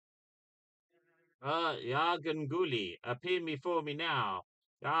Jagen Gully, appear before me now,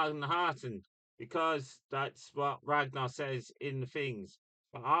 Jagen Harten, because that's what Ragnar says in the things.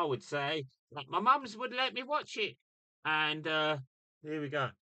 But I would say that my mums would let me watch it. And here we go.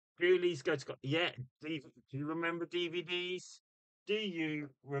 Ghoulies go to yeah. Do you remember DVDs? Do you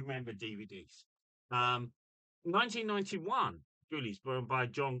remember DVDs? 1991. Ghoulies, run by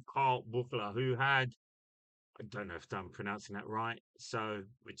John Carl Buchler, who had I don't know if I'm pronouncing that right, so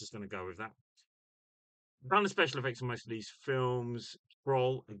we're just going to go with that. Done the special effects on most of these films.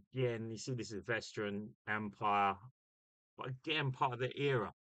 Troll, again, you see this is Veteran Empire, but again, part of the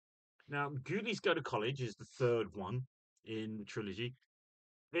era. Now, Goonies Go to College is the third one in the trilogy.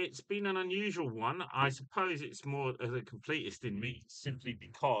 It's been an unusual one. I suppose it's more as a completist in me, simply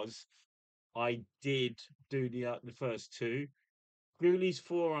because I did do the first two. Ghoulies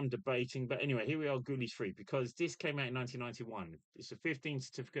 4, I'm debating, but anyway, here we are, Ghoulies 3, because this came out in 1991. It's a 15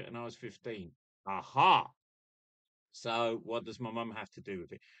 certificate, and I was 15. Aha! So, what does my mum have to do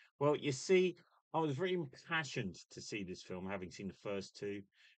with it? Well, you see, I was very impassioned to see this film, having seen the first two.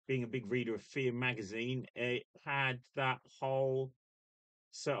 Being a big reader of Fear magazine, it had that whole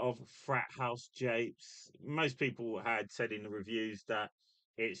sort of frat house japes. Most people had said in the reviews that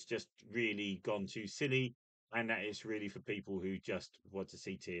it's just really gone too silly and that it's really for people who just want to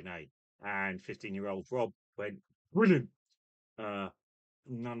see TNA. And 15-year-old Rob went, brilliant. Uh,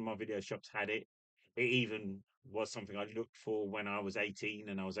 None of my video shops had it. It even was something I looked for when I was 18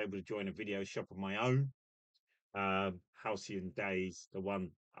 and I was able to join a video shop of my own. Halcyon Days, the one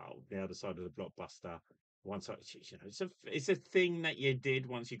the other side of the blockbuster. Once I, it's a thing that you did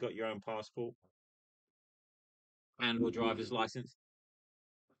once you got your own passport and or driver's license.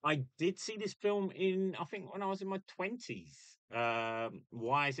 I did see this film in, I think, when I was in my 20s.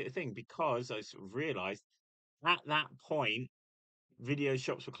 Why is it a thing? Because I sort of realized at that point, video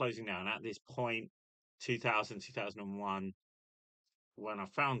shops were closing down. At this point, 2000, 2001, when I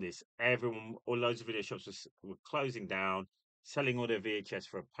found this, everyone or loads of video shops were closing down, selling all their VHS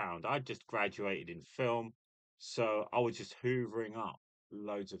for £1. I just graduated in film, so I was just hoovering up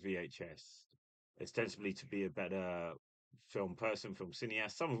loads of VHS, ostensibly to be a better film person, film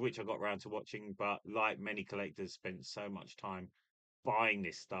cineast, some of which I got around to watching, but like many collectors, spent so much time buying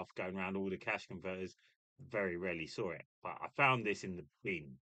this stuff, going around all the cash converters, very rarely saw it. But I found this in the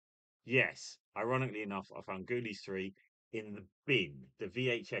bin. Yes, ironically enough, I found Ghoulies 3 in the bin, the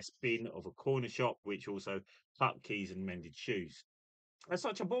VHS bin of a corner shop, which also cut keys and mended shoes. As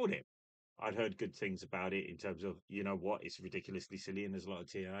such, I bought it. I'd heard good things about it in terms of, you know what, it's ridiculously silly and there's a lot of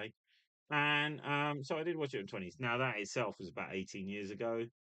TNA. And so I did watch it in the 20s. Now, that itself was about 18 years ago.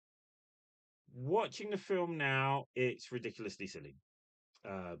 Watching the film now, it's ridiculously silly.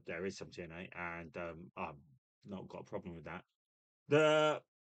 There is some TNA, and I've not got a problem with that. The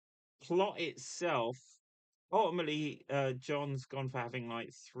plot itself, ultimately, John's gone for having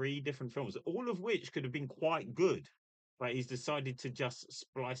like three different films, all of which could have been quite good, but he's decided to just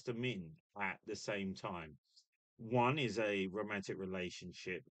splice them in at the same time. One is a romantic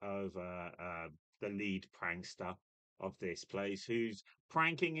relationship over the lead prankster of this place, who's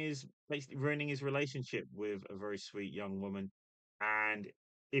pranking is basically ruining his relationship with a very sweet young woman. And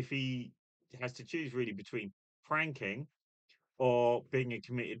if he has to choose really between pranking or being a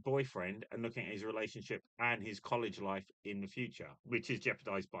committed boyfriend and looking at his relationship and his college life in the future, which is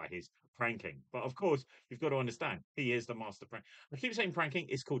jeopardized by his pranking. But of course, you've got to understand, he is the master prank. I keep saying pranking,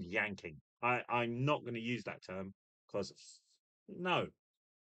 it's called yanking. I'm not going to use that term because no.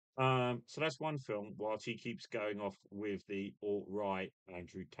 So that's one film, whilst he keeps going off with the alt-right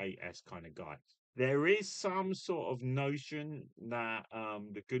Andrew Tate-esque kind of guy. There is some sort of notion that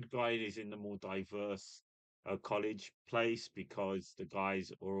the good guy is in the more diverse college place because the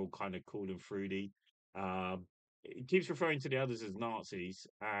guys are all kind of cool and fruity. He keeps referring to the others as Nazis,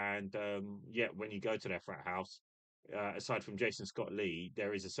 and yet when you go to their frat house, aside from Jason Scott Lee,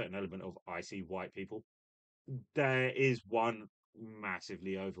 there is a certain element of I see white people. There is one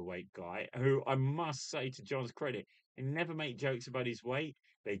massively overweight guy who I must say, to John's credit, he never make jokes about his weight.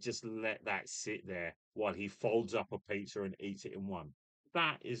 They just let that sit there while he folds up a pizza and eats it in one.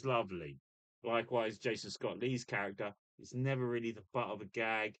 That is lovely. Likewise, Jason Scott Lee's character is never really the butt of a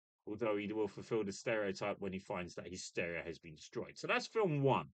gag, although he will fulfill the stereotype when he finds that his stereo has been destroyed. So that's film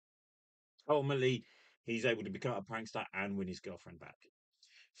one. Ultimately, he's able to become a prankster and win his girlfriend back.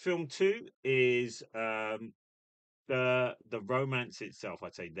 Film two is the romance itself,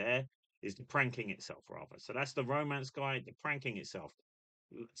 I'd say there is the pranking itself rather. So that's the romance guy, the pranking itself.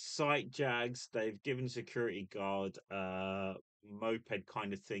 Sight jags, they've given security guard moped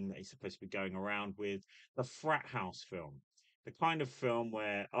kind of thing that he's supposed to be going around with. The frat house film. The kind of film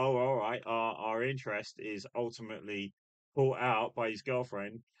where, oh, all right, our interest is ultimately caught out by his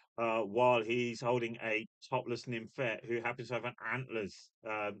girlfriend while he's holding a topless nymphette who happens to have an antlers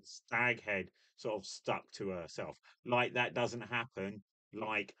stag head sort of stuck to herself. Like that doesn't happen.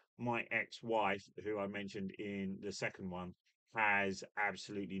 Like my ex-wife, who I mentioned in the second one, has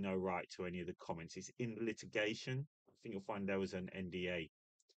absolutely no right to any of the comments. It's in litigation. I think you'll find there was an NDA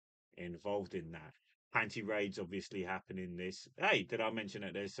involved in that. Panty raids obviously happen in this. Hey, did I mention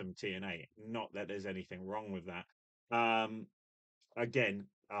that there's some TNA? Not that there's anything wrong with that. Um, Again,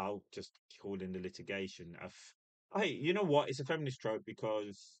 I'll just call in the litigation. Hey, you know what? It's a feminist trope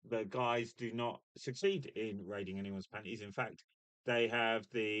because the guys do not succeed in raiding anyone's panties. In fact, they have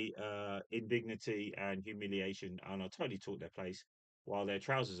the indignity and humiliation and are totally taught their place while their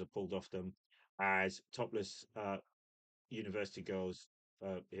trousers are pulled off them as topless university girls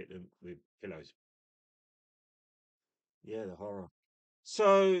hit them with pillows. Yeah, the horror.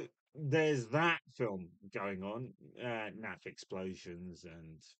 So there's that film going on, naff explosions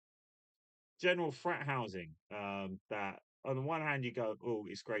and general frat housing. That on the one hand you go, oh,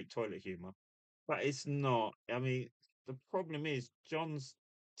 it's great toilet humor, but it's not. I mean, the problem is John's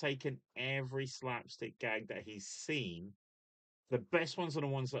taken every slapstick gag that he's seen. The best ones are the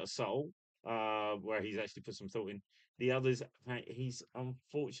ones that are subtle, where he's actually put some thought in. The others, he's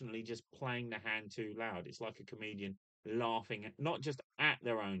unfortunately just playing the hand too loud. It's like a comedian laughing at, not just at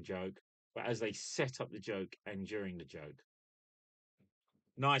their own joke, but as they set up the joke and during the joke.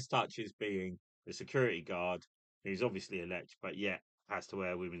 Nice touches being the security guard, who's obviously a lech, but yet has to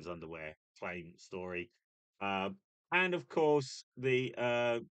wear women's underwear. Plain story. Uh, and of course,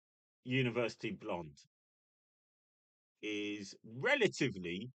 the university blonde is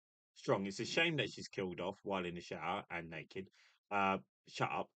relatively strong. It's a shame that she's killed off while in the shower and naked. Uh,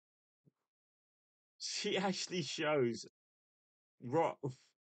 Shut up. She actually shows what.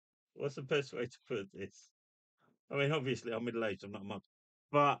 What's the best way to put this? I mean, obviously, I'm middle aged. I'm not a mum,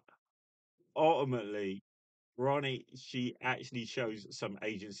 but ultimately, Ronnie, she actually shows some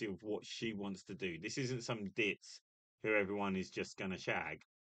agency of what she wants to do. This isn't some ditz who everyone is just going to shag.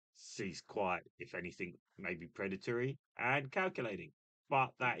 She's quite, if anything, maybe predatory and calculating,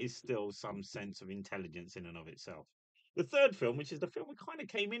 but that is still some sense of intelligence in and of itself. The third film, which is the film we kind of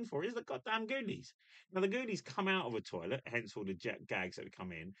came in for, is the goddamn Ghoulies. Now, the Ghoulies come out of a toilet, hence all the jet gags that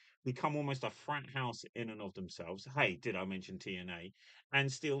come in, become almost a frat house in and of themselves. Hey, did I mention TNA?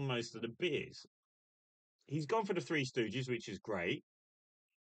 And steal most of the beers. He's gone for the Three Stooges, which is great,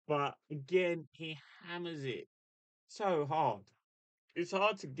 but again, he hammers it so hard. It's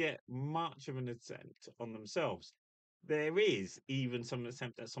hard to get much of an attempt on themselves. There is even some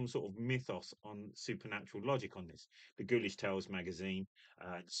attempt at some sort of mythos on supernatural logic on this. The Ghoulish Tales magazine,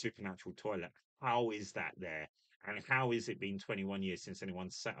 Supernatural Toilet. How is that there? And how is it been 21 years since anyone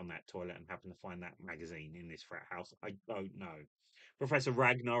sat on that toilet and happened to find that magazine in this frat house? I don't know. Professor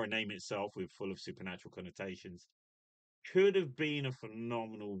Ragnar, a name itself with full of supernatural connotations, could have been a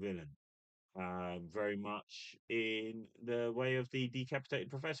phenomenal villain. Very much in the way of the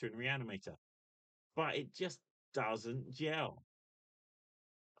decapitated professor in Reanimator, but it just doesn't gel.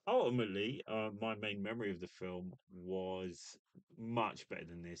 Ultimately, my main memory of the film was much better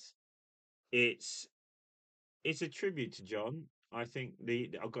than this. It's it's a tribute to John. I think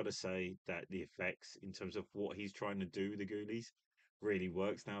I've got to say that the effects in terms of what he's trying to do with the Ghoulies really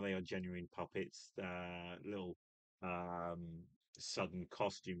works. Now they are genuine puppets. Little um, sudden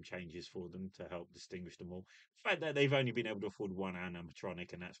costume changes for them to help distinguish them all. The fact that they've only been able to afford one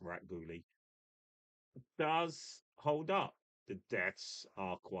animatronic, and that's Rat Ghoulie, does hold up. The deaths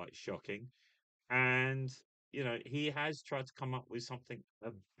are quite shocking. And he has tried to come up with something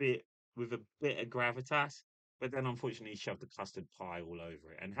bit with a bit of gravitas, but then unfortunately he shoved the custard pie all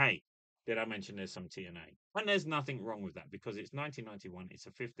over it. And hey, did I mention there's some TNA? And there's nothing wrong with that because it's 1991, it's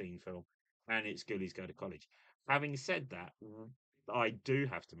a 15 film, and it's Ghoulies Go to College. Having said that, I do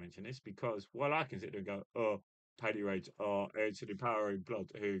have to mention this because while I can sit there and go, oh, paddy raids are actually powering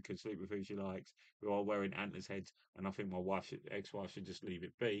blood who can sleep with who she likes, who are wearing antlers heads, and I think my ex-wife should just leave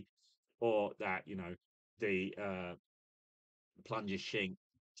it be, or that the plunger shink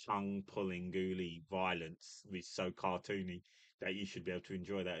tongue pulling ghoulie violence is so cartoony that you should be able to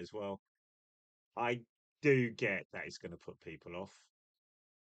enjoy that as well. I do get that it's going to put people off.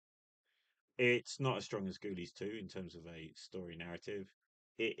 It's not as strong as Ghoulies 2 in terms of a story narrative.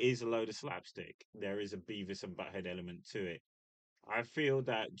 It is a load of slapstick. There is a Beavis and Butthead element to it. I feel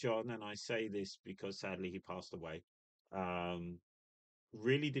that John, and I say this because sadly he passed away, um,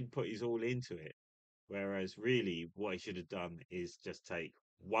 really did put his all into it. Whereas really what he should have done is just take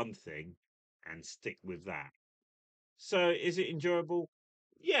one thing and stick with that. So is it enjoyable?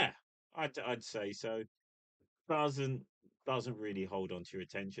 Yeah, I'd say so. Doesn't really hold on to your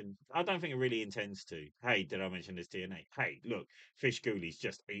attention. I don't think it really intends to. Hey, did I mention this DNA? Hey, look, Fish Ghoulies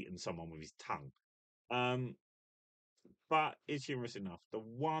just eaten someone with his tongue. Um, but it's humorous enough. The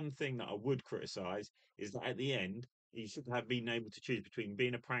one thing that I would criticize is that at the end, he should have been able to choose between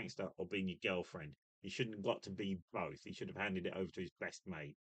being a prankster or being your girlfriend. He shouldn't have got to be both. He should have handed it over to his best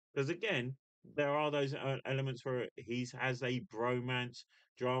mate. Because again, there are those elements where he has a bromance,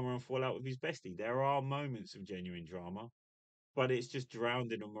 drama, and fallout with his bestie. There are moments of genuine drama, but it's just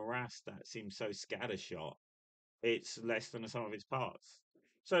drowned in a morass that seems so scattershot. It's less than the sum of its parts.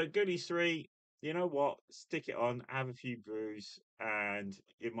 So Goodies 3, you know what? Stick it on, have a few brews, and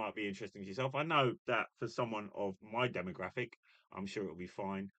it might be interesting to yourself. I know that for someone of my demographic, I'm sure it'll be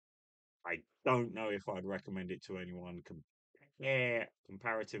fine. I don't know if I'd recommend it to anyone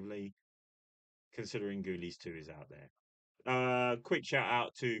comparatively, considering Ghoulies 2 is out there. Quick shout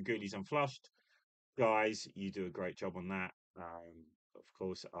out to Ghoulies Unflushed. Guys, you do a great job on that. Of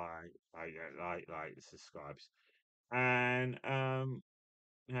course, I like subscribes. And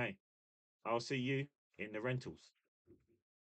hey, I'll see you in the rentals.